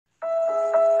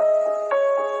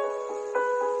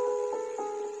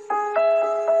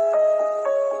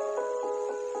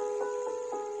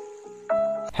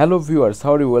Hello viewers,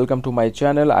 how are you? Welcome to my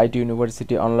channel IT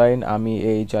university online. আমি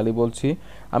এই চালি বলছি।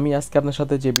 আমি আজকে আপনার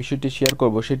সাথে যে বিষয়টি শেয়ার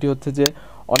করব সেটি হচ্ছে যে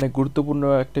অনেক গুরুত্বপূর্ণ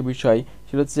একটা বিষয়।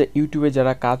 সেটা হচ্ছে যে ইউটিউবে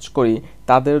যারা কাজ করি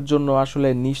তাদের জন্য আসলে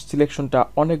নিশ সিলেকশনটা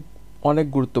অনেক অনেক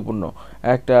গুরুত্বপূর্ণ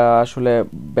একটা আসলে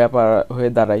ব্যাপার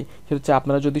হয়ে দাঁড়ায়। সেটা হচ্ছে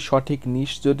আপনারা যদি সঠিক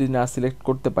নিশ যদি না সিলেক্ট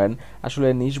করতে পারেন, আসলে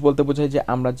নিশ বলতে বোঝায় যে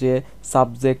আমরা যে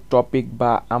সাবজেক্ট টপিক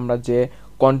বা আমরা যে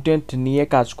কন্টেন্ট নিয়ে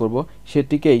কাজ করব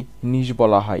সেটিকেই নিশ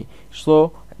বলা হয়। সো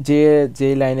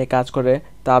যেই লাইনে কাজ করে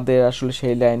তাদের আসলে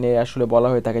সেই লাইনে আসলে বলা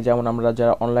হয়ে থাকে। যেমন আমরা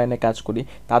যারা অনলাইনে কাজ করি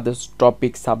তাদের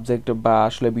টপিক সাবজেক্ট বা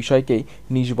আসলে বিষয়কেই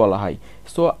নিশ বলা হয়।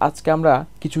 সো আজকে আমরা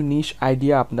কিছু নিশ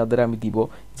আইডিয়া আপনাদের আমি দিব,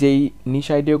 যেই নিশ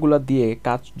আইডিয়াগুলো দিয়ে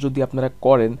কাজ যদি আপনারা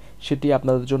করেন সেটি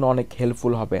আপনাদের জন্য অনেক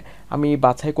হেল্পফুল হবে। আমি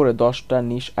বাছাই করে 10টা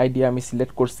নিশ আইডিয়া আমি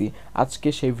সিলেক্ট করছি। আজকে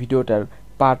সেই ভিডিওটার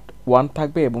পার্ট 1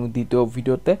 থাকবে এবং দ্বিতীয়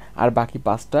ভিডিওতে আর বাকি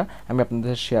 5টা আমি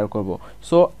আপনাদের শেয়ার করব।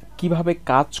 সো কিভাবে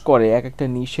কাজ করে এক একটা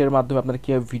নিশের মাধ্যমে আপনারা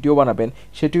কীভাবে ভিডিও বানাবেন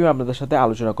সেটিও আপনাদের সাথে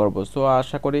আলোচনা করব। সো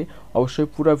আশা করি অবশ্যই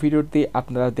পুরো ভিডিওটি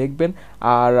আপনারা দেখবেন।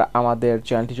 আর আমাদের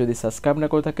চ্যানেলটি যদি সাবস্ক্রাইব না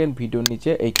করে থাকেন, ভিডিওর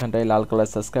নিচে এইখানটায় লাল কালার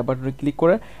সাবস্ক্রাইব বাটনে ক্লিক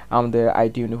করে আমাদের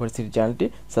আইটি ইউনিভার্সিটি চ্যানেলটি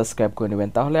সাবস্ক্রাইব করে নেবেন।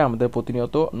 তাহলে আমাদের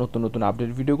প্রতিনিয়ত নতুন নতুন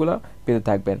আপডেট ভিডিওগুলো পেতে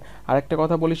থাকবেন। আর একটা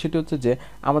কথা বলি, সেটি হচ্ছে যে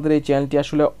আমাদের এই চ্যানেলটি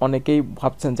আসলে অনেকেই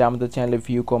ভাবছেন যে আমাদের চ্যানেলে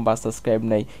ভিউ কম বা সাবস্ক্রাইব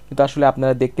নেই, কিন্তু আসলে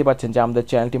আপনারা দেখতে পাচ্ছেন যে আমাদের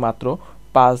চ্যানেলটি মাত্র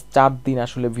 4 দিন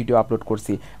আসলে ভিডিও আপলোড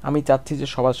করছি। আমি চাচ্ছি যে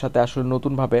সবার সাথে আসলে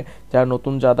নতুনভাবে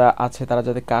যারা আছে তারা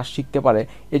যাতে কাজ শিখতে পারে,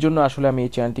 এজন্য আসলে আমি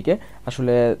এই চ্যানেলটিকে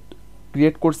আসলে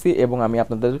ক্রিয়েট করছি এবং আমি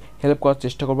আপনাদের হেল্প করার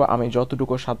চেষ্টা করব। আমি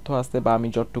যতটুকু সাধ্য আছে বা আমি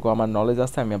যতটুকু আমার নলেজ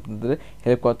আছে আমি আপনাদের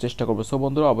হেল্প করার চেষ্টা করব। সো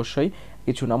বন্ধুরা, অবশ্যই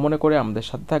কিছু না মনে করে আমাদের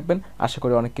সাথে থাকবেন, আশা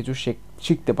করি অনেক কিছু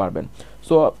শিখতে পারবেন।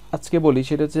 সো আজকে বলি,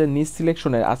 সেটা হচ্ছে নিশ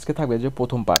সিলেকশনের আজকে থাকবে যে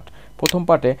প্রথম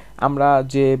পার্টে আমরা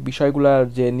যে বিষয়গুলোর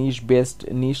যে নিশ বেস্ট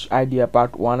নিশ আইডিয়া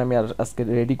পার্ট 1 আমি আজকে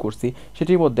রেডি করছি,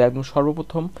 সেটির মধ্যে একদম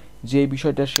সর্বপ্রথম যে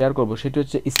বিষয়টা শেয়ার করব সেটি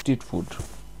হচ্ছে স্ট্রিট ফুড।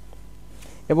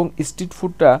 এবং স্ট্রিট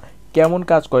ফুডটা কেমন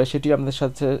কাজ করে সেটি আপনাদের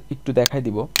সাথে একটু দেখাই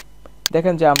দিব।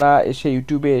 দেখেন যে আমরা এসে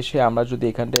ইউটিউবে এসে আমরা যদি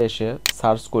এখানটায় এসে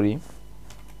সার্চ করি,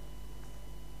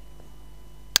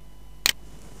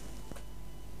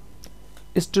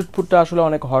 স্ট্রিট ফুডটা আসলে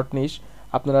অনেক হট নিশ।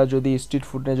 আপনারা যদি স্ট্রিট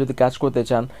ফুড নিয়ে যদি কাজ করতে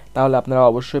চান তাহলে আপনারা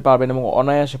অবশ্যই পারবেন এবং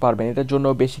অনায়াসে পারবেন। এটার জন্য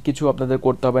বেশি কিছু আপনাদের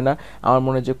করতে হবে না। আমার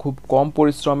মনে হয় যে খুব কম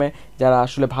পরিশ্রমে যারা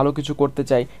আসলে ভালো কিছু করতে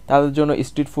চায় তাদের জন্য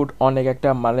স্ট্রিট ফুড অনেক একটা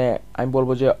আমি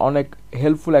বলবো যে অনেক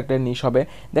হেল্পফুল একটা নিশ হবে।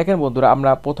 দেখেন বন্ধুরা,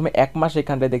 আমরা প্রথমে 1 মাস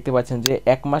এখানটায় দেখতে পাচ্ছেন যে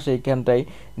 1 মাস এইখানটায়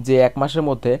যে 1 মাসের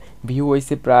মধ্যে ভিউ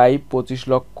হয়েছে প্রায় 25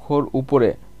 লক্ষর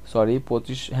উপরে।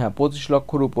 25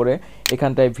 লক্ষর উপরে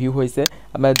এখানটায় ভিউ হয়েছে।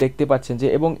 আপনারা দেখতে পাচ্ছেন যে,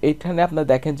 এবং এইখানে আপনারা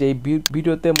দেখেন যে এই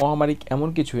ভিডিওতে মহামারী এমন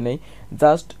কিছুই নেই,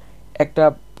 জাস্ট একটা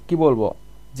কি বলবো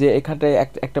যে এখানটায়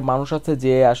একটা মানুষ আছে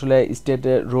যে আসলে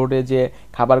স্টেটে রোডে যে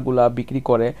খাবারগুলা বিক্রি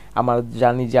করে। আমরা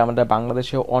জানি যে আমাদের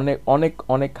বাংলাদেশে অনেক অনেক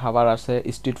অনেক খাবার আছে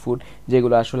স্ট্রিট ফুড,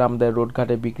 যেগুলো আসলে আমাদের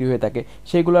রোডঘাটে বিক্রি হয়ে থাকে।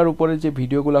 সেগুলোর উপরে যে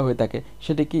ভিডিওগুলো হয়ে থাকে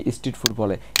সেটা কি স্ট্রিট ফুড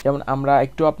বলে। যেমন আমরা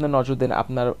একটু আপনার নজর দেন,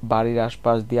 আপনার বাড়ির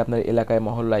আশপাশ দিয়ে আপনার এলাকায়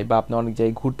মহল্লায় বা আপনি অনেক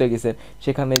জায়গায় ঘুরতে গেছেন,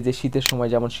 সেখানে যে শীতের সময়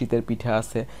যেমন শীতের পিঠা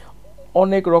আছে,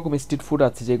 অনেক রকম স্ট্রিট ফুড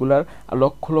আছে যেগুলার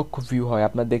লক্ষ লক্ষ ভিউ হয়।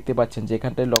 আপনারা দেখতে পাচ্ছেন যে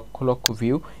এখানটায় লক্ষ লক্ষ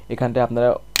ভিউ এখানটায় আপনারা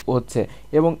হচ্ছে,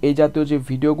 এবং এই জাতীয় যে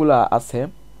ভিডিওগুলো আছে।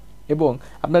 এবং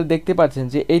আপনারা দেখতে পাচ্ছেন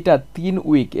যে এইটা 3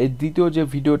 উইক, এই দ্বিতীয় যে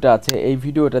ভিডিওটা আছে এই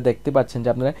ভিডিওটা দেখতে পাচ্ছেন যে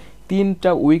আপনারা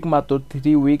 3টা উইক, মাত্র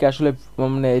 3 উইক আসলে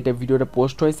এটা ভিডিওটা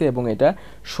পোস্ট হয়েছে এবং এটা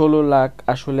 16 লাখ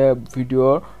আসলে ভিডিও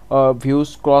ভিউজ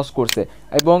ক্রস করছে।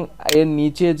 এবং এর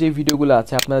নিচে যে ভিডিওগুলো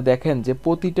আছে আপনারা দেখেন যে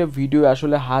প্রতিটা ভিডিও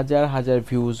আসলে হাজার হাজার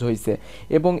ভিউজ হয়েছে,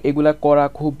 এবং এগুলা করা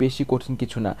খুব বেশি কঠিন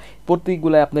কিছু না।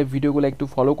 প্রত্যেকগুলো আপনার ভিডিওগুলো একটু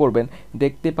ফলো করবেন,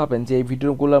 দেখতে পাবেন যে এই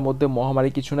ভিডিওগুলোর মধ্যে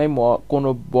মহামারী কিছু নাই, কোনো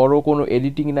বড় কোনো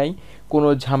এডিটিং নাই, কোনো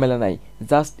ঝামেলা নাই।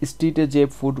 জাস্ট স্ট্রিটে যে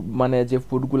যে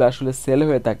ফুডগুলো আসলে সেল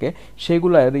হয়ে থাকে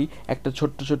সেগুলোরই একটা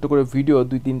ছোট্ট ছোট্ট করে ভিডিও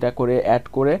 2-3টা করে অ্যাড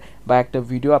করে, বা একটা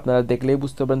ভিডিও আপনারা দেখলেই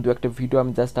বুঝতে পারবেন, একটা ভিডিও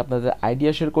আমি জাস্ট আপনাদের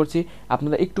আইডিয়া শেয়ার করছি।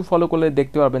 আপনারা একটু ফলো করলে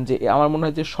দেখতে পারবেন যে আমার মনে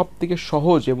হয় যে সব থেকে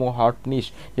সহজ এবং হট নিশ,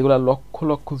 যেগুলো লক্ষ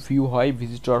লক্ষ ভিউ হয়,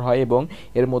 ভিজিটর হয়, এবং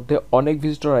এর মধ্যে অনেক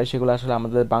ভিজিটর হয়, সেগুলো আসলে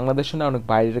আমাদের বাংলাদেশে না, অনেক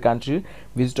বাইরের কান্ট্রির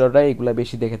ভিজিটররা এগুলো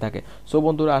বেশি দেখে থাকে। সো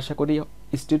বন্ধুরা, আশা করি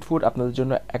স্ট্রিট ফুড আপনাদের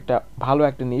জন্য একটা ভালো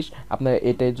একটা নিশ। আপনারা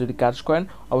এটাই যদি কাজ করেন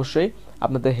অবশ্যই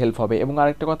আপনাদের হেল্প হবে। এবং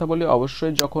আরেকটা কথা বলি,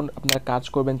 অবশ্যই যখন আপনারা কাজ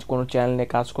করবেন, কোনো চ্যানেল নিয়ে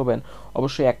কাজ করবেন,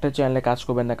 অবশ্যই একটা চ্যানেলে কাজ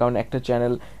করবেন না, কারণ একটা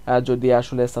চ্যানেল যদি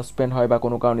আসলে সাসপেন্ড হয় বা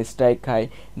কোনো কারণে স্ট্রাইক খায়,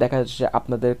 দেখা যাচ্ছে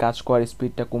আপনাদের কাজ করার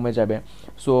স্পিডটা কমে যাবে।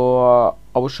 সো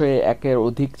অবশ্যই একের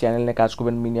অধিক চ্যানেল নিয়ে কাজ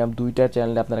করবেন, মিনিমাম 2টা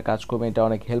চ্যানেলে আপনারা কাজ করবেন, এটা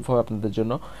অনেক হেল্প হবে আপনাদের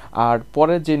জন্য। আর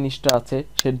পরের যে নিশটা আছে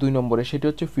সে 2 নম্বরে, সেটি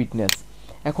হচ্ছে ফিটনেস।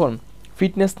 এখন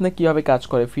ফিটনেস নিয়ে কীভাবে কাজ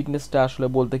করে, ফিটনেসটা আসলে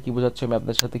বলতে কী বোঝাচ্ছে আমি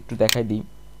আপনাদের সাথে একটু দেখাই দিই।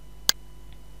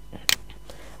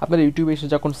 আপনারা ইউটিউবে এসে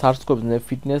যখন সার্চ করবেন,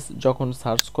 ফিটনেস যখন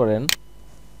সার্চ করেন,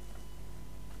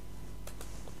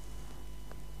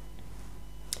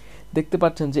 দেখতে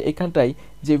পাচ্ছেন যে এখানটায়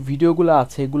যে ভিডিওগুলো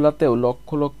আছে এগুলাতেও লক্ষ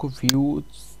লক্ষ ভিউ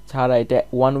ছাড়া এটা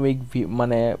 1 উইক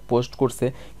মানে পোস্ট করছে,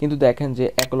 কিন্তু দেখেন যে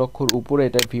 1 লক্ষর উপরে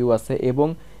এটা ভিউ আছে, এবং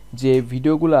যে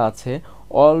ভিডিওগুলো আছে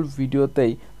অল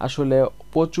ভিডিওতেই আসলে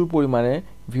প্রচুর পরিমাণে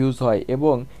ভিউজ হয়।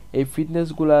 এবং এই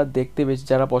ফিটনেসগুলো দেখতে বেশি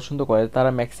যারা পছন্দ করে তারা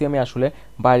ম্যাক্সিমামই আসলে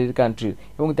বাইরের কান্ট্রির,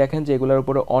 এবং দেখেন যে এগুলোর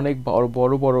উপরে অনেক বড়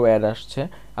বড় বড় অ্যাড আসছে।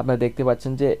 আপনারা দেখতে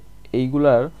পাচ্ছেন যে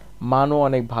এইগুলার মানও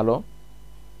অনেক ভালো।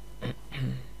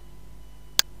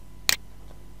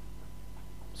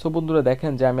 সো বন্ধুরা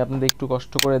দেখেন যে আমি আপনাদের একটু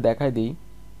কষ্ট করে দেখাই দিই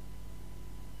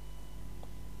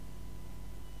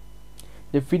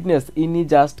যে ফিটনেস ইনি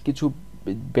জাস্ট কিছু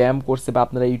ব্যায়াম করছে, বা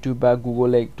আপনারা ইউটিউব বা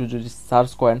গুগলে একটু যদি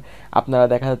সার্চ করেন আপনারা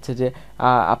দেখা যাচ্ছে যে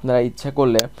আপনারা ইচ্ছা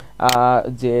করলে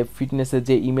যে ফিটনেসের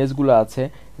যে ইমেজগুলো আছে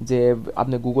যে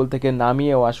আপনি গুগল থেকে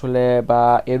নামিয়েও আসলে বা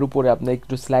এর উপরে আপনি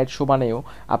একটু স্লাইড শো বানিয়েও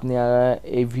আপনি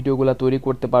এই ভিডিওগুলো তৈরি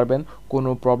করতে পারবেন, কোনো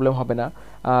প্রবলেম হবে না।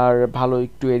 আর ভালো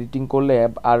একটু এডিটিং করলে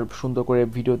আর সুন্দর করে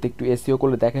ভিডিওতে একটু এসইও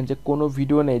করলে দেখেন যে কোনো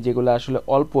ভিডিও নেই যেগুলো আসলে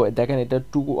অল্প, দেখেন এটা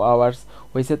 2 আওয়ার্স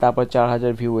হয়েছে, তারপর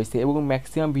 4000 ভিউ হয়েছে, এবং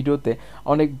ম্যাক্সিমাম ভিডিওতে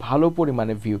অনেক ভালো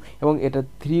পরিমাণে ভিউ, এবং এটা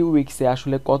 3 উইক্সে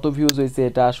আসলে কত ভিউজ হয়েছে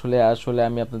এটা আসলে আসলে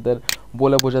আমি আপনাদের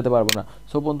বলে বোঝাতে পারবো না।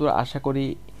 সো বন্ধুরা আশা করি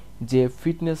যে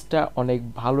ফিটনেসটা অনেক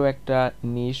ভালো একটা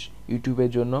নিশ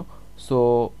ইউটিউবের জন্য। সো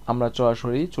আমরা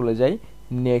সরাসরি চলে যাই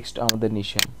নেক্সট আমাদের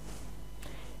নিশে।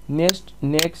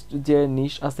 নেক্সট যে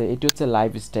নিশ আছে এটি হচ্ছে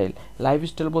লাইফস্টাইল।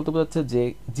 লাইফস্টাইল বলতে বোঝাচ্ছে যে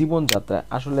জীবনযাত্রা,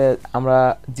 আসলে আমরা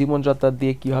জীবনযাত্রা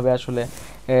দিয়ে কীভাবে আসলে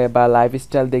বা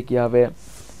লাইফস্টাইল দিয়ে কীভাবে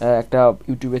একটা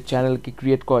ইউটিউবের চ্যানেলকে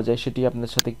ক্রিয়েট করা যায় সেটি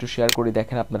আপনাদের সাথে একটু শেয়ার করি।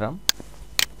 দেখেন আপনারা,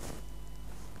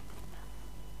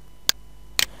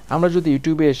 আমরা যদি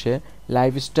ইউটিউবে এসে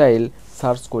লাইফস্টাইল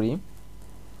সার্চ করি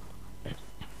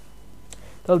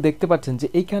তাহলে দেখতে পাচ্ছেন যে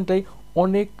এইখানটায়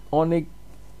অনেক অনেক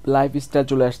লাইফস্টাইল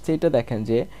চলে আসছে। এটা দেখেন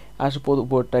যে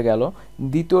উপরটা গেল,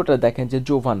 দ্বিতীয়টা দেখেন যে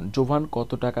জোভান জোভান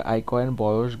কত টাকা আয় করেন,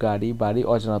 বয়স, গাড়ি, বাড়ি,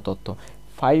 অজানা তথ্য,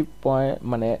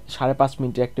 5.5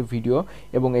 মিনিটের একটা ভিডিও,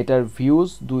 এবং এটার ভিউজ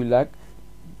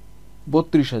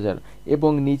 2,32,000।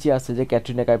 এবং নিচে আছে যে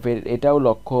ক্যাটরিনা কাইফের, এটাও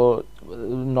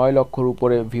 9 লক্ষর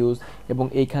উপরে ভিউজ, এবং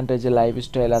এইখানটায় যে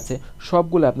লাইফস্টাইল আছে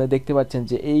সবগুলো আপনারা দেখতে পাচ্ছেন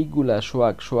যে এইগুলা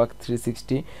সোয়াগ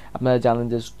 360, আপনারা জানেন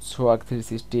যে সোয়াগ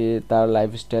 360 তার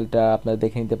লাইফস্টাইলটা আপনারা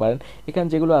দেখে নিতে পারেন। এখানে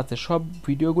যেগুলো আছে সব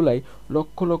ভিডিওগুলাই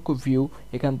লক্ষ লক্ষ ভিউ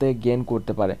এখান থেকে গেইন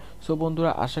করতে পারে। সো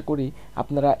বন্ধুরা আশা করি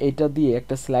আপনারা এটা দিয়ে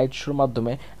একটা স্লাইড শোর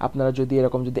মাধ্যমে আপনারা যদি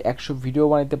এরকম যদি 100 ভিডিও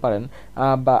বানাতে পারেন,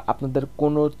 বা আপনাদের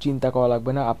কোনো চিন্তা করা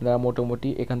লাগবে না, আপনারা মোটামুটি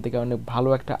এখান থেকে অনেক ভালো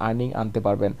একটা আর্নিং আনতে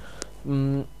পারবেন।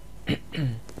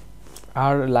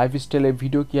 আর লাইফস্টাইলে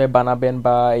ভিডিও কীভাবে বানাবেন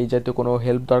বা এই জাতীয় কোনো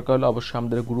হেল্প দরকার হলে অবশ্যই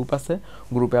আমাদের গ্রুপ আছে,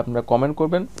 গ্রুপে আপনারা কমেন্ট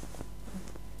করবেন,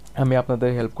 আমি আপনাদের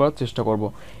হেল্প করার চেষ্টা করব।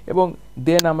 এবং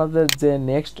দেন আমাদের যে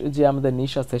নেক্সট যে আমাদের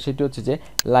নিশ আছে সেটি হচ্ছে যে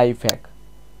লাইফ হ্যাক।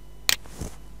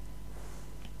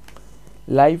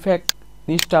 লাইফ হ্যাক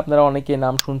নিশটা আপনারা অনেকে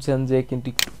নাম শুনছেন যে, কিন্তু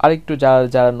আরেকটু যারা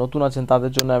যারা নতুন আছেন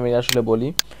তাদের জন্য আমি আসলে বলি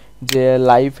যে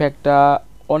লাইফ হ্যাকটা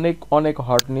অনেক অনেক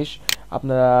হট নিশ।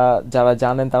 আপনারা যারা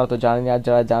জানেন তারা তো জানেন, আর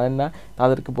যারা জানেন না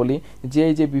তাদেরকে বলি যে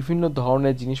এই যে বিভিন্ন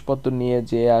ধরনের জিনিসপত্র নিয়ে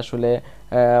যে আসলে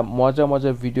মজা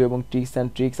মজা ভিডিও এবং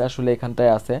ট্রিক্স আসলে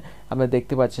এখানটায় আছে। আপনারা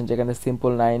দেখতে পাচ্ছেন যেখানে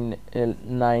সিম্পল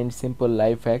 9 সিম্পল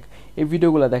লাইফ হ্যাক, এই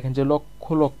ভিডিওগুলো দেখেন যে লক্ষ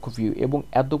লক্ষ ভিউ, এবং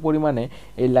এত পরিমাণে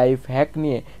এই লাইফ হ্যাক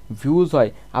নিয়ে ভিউজ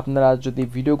হয়। আপনারা যদি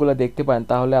ভিডিওগুলো দেখতে পারেন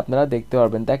তাহলে আপনারা দেখতে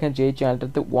পারবেন। দেখেন যে এই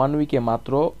চ্যানেলটাতে 1 উইকে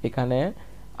মাত্র এখানে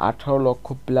 18 লক্ষ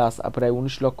প্লাস প্রায়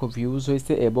 19 লক্ষ ভিউজ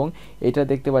হয়েছে, এবং এটা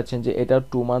দেখতে পাচ্ছেন যে এটা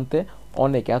 2 মান্থে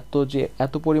অনেক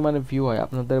এত পরিমাণে ভিউ হয়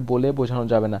আপনাদের বলে বোঝানো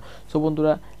যাবে না। সো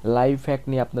বন্ধুরা লাইফ হ্যাক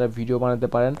নিয়ে আপনারা ভিডিও বানাতে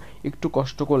পারেন, একটু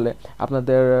কষ্ট করলে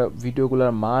আপনাদের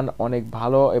ভিডিওগুলোর মান অনেক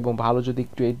ভালো, এবং ভালো যদি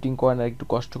একটু এডিটিং করেন আর একটু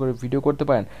কষ্ট করে ভিডিও করতে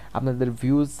পারেন আপনাদের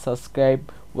ভিউজ, সাবস্ক্রাইব,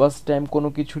 ওয়াচ টাইম কোনো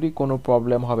কিছুরই কোনো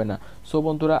প্রবলেম হবে না। সো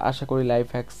বন্ধুরা আশা করি লাইফ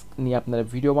হ্যাকস নিয়ে আপনারা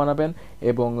ভিডিও বানাবেন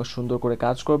এবং সুন্দর করে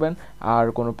কাজ করবেন। আর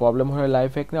কোনো প্রবলেম হলে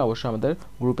লাইফ হ্যাক নিয়ে অবশ্যই আমাদের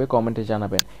গ্রুপে কমেন্টে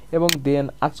জানাবেন। এবং দেন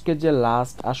আজকের যে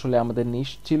লাস্ট আসলে আমাদের নিশ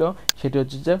ছিল সেটি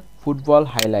হচ্ছে যে ফুটবল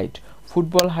হাইলাইট।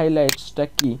 ফুটবল হাইলাইটসটা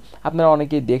কি আপনারা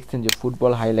অনেকেই দেখছেন যে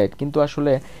ফুটবল হাইলাইট, কিন্তু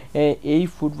আসলে এই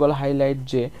ফুটবল হাইলাইট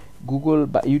যে গুগল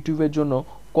বা ইউটিউবের জন্য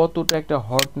কতটা একটা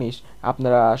হট নিশ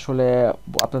আপনারা আসলে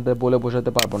আপনাদের বলে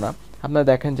বোঝাতে পারবো না। আপনারা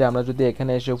দেখেন যে আমরা যদি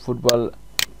এখানে এসে ফুটবল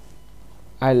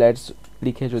হাইলাইটস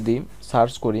লিখে যদি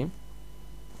সার্চ করি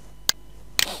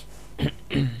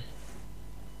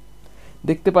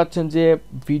দেখতে পাচ্ছেন যে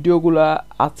ভিডিওগুলো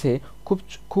আছে খুব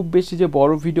খুব বেশি যে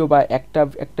বড় ভিডিও বা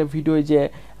একটা ভিডিও যে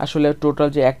আসলে টোটাল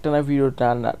যে একটানা ভিডিও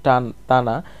তা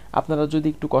না, আপনারা যদি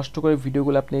একটু কষ্ট করে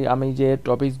ভিডিওগুলো আমি যে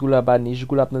টপিকসগুলো বা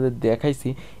নিশগুলো আপনাদের দেখাইছি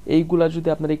এইগুলা যদি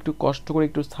আপনারা একটু কষ্ট করে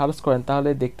একটু সার্চ করেন তাহলে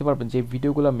দেখতে পারবেন যে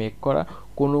ভিডিওগুলো মেক করা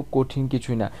কোনো কঠিন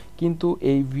কিছুই না। কিন্তু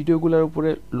এই ভিডিওগুলোর উপরে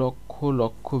লক্ষ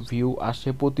লক্ষ ভিউ আসে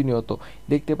প্রতিনিয়ত।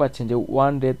 দেখতে পাচ্ছেন যে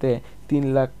ওয়ান ডেতে 3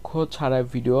 লক্ষ ছাড়া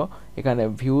ভিডিও এখানে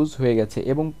ভিউজ হয়ে গেছে,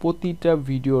 এবং প্রতিটা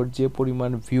ভিডিওর যে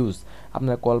পরিমাণ ভিউজ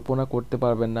আপনারা কল্পনা করতে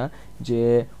পারবেন না। যে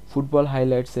ফুটবল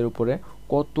হাইলাইটসের উপরে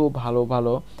কত ভালো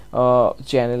ভালো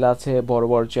চ্যানেল আছে, বড়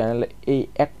বড় চ্যানেল এই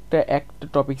একটা একটা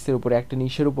টপিক্সের উপরে, একটা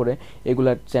নিশের উপরে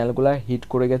এগুলা চ্যানেলগুলা হিট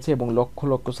করে গেছে এবং লক্ষ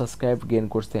লক্ষ সাবস্ক্রাইব গেইন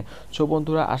করছে। সো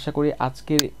বন্ধুরা, আশা করি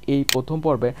আজকের এই প্রথম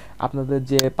পর্বে আপনাদের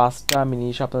যে 5টা আমি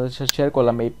নিশ আপনাদের সাথে শেয়ার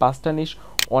করলাম, এই 5টা নিশ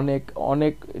অনেক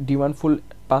অনেক ডিমান্ডফুল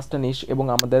 5টা নিশ, এবং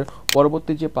আমাদের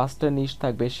পরবর্তী যে 5টা নিশ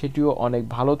থাকবে সেটিও অনেক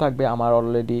ভালো থাকবে। আমার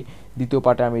অলরেডি দ্বিতীয়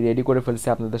পার্টটা আমি রেডি করে ফেলছি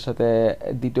আপনাদের সাথে।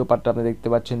 দ্বিতীয় পার্টটা আপনি দেখতে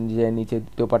পাচ্ছেন যে নিচে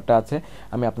দ্বিতীয় পার্টটা আছে,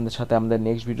 আমি আপনাদের সাথে আমাদের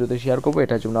নেক্সট ভিডিওতে শেয়ার করবো।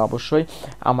 এটার জন্য অবশ্যই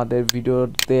আমাদের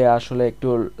ভিডিওতে আসলে একটু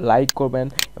লাইক করবেন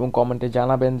এবং কমেন্টে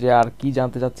জানাবেন যে আর কি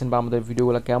জানতে চাচ্ছেন বা আমাদের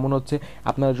ভিডিওগুলো কেমন হচ্ছে।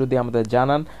 আপনারা যদি আমাদের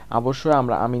জানান অবশ্যই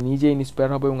আমি নিজে ইন্সপায়ার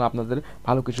হব এবং আপনাদের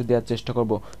ভালো কিছু দেওয়ার চেষ্টা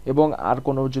করব। এবং আর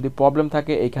কোনো যদি প্রবলেম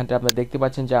থাকে এইখানটা আপনারা দেখতে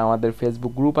পাচ্ছেন যে আমাদের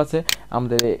ফেসবুক গ্রুপ আছে,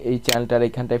 আমাদের এই চ্যানেলটার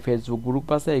এইখানটায় ফেসবুক গ্রুপ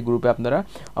আছে, এই গ্রুপে আপনারা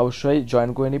অবশ্যই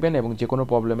জয়েন করে নেবেন এবং যে কোনো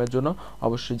প্রবলেমের জন্য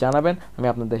অবশ্যই জানাবেন, আমি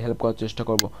আপনাদের হেল্প করার চেষ্টা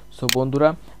করব। সো বন্ধুরা,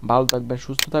 ভালো থাকবেন,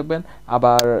 সুস্থ থাকবেন,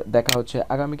 আবার দেখা হচ্ছে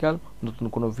আগামীকাল নতুন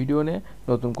কোনো ভিডিও নিয়ে,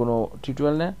 নতুন কোনো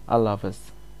টিউটোরিয়াল নিয়ে। আল্লাহ হাফেজ।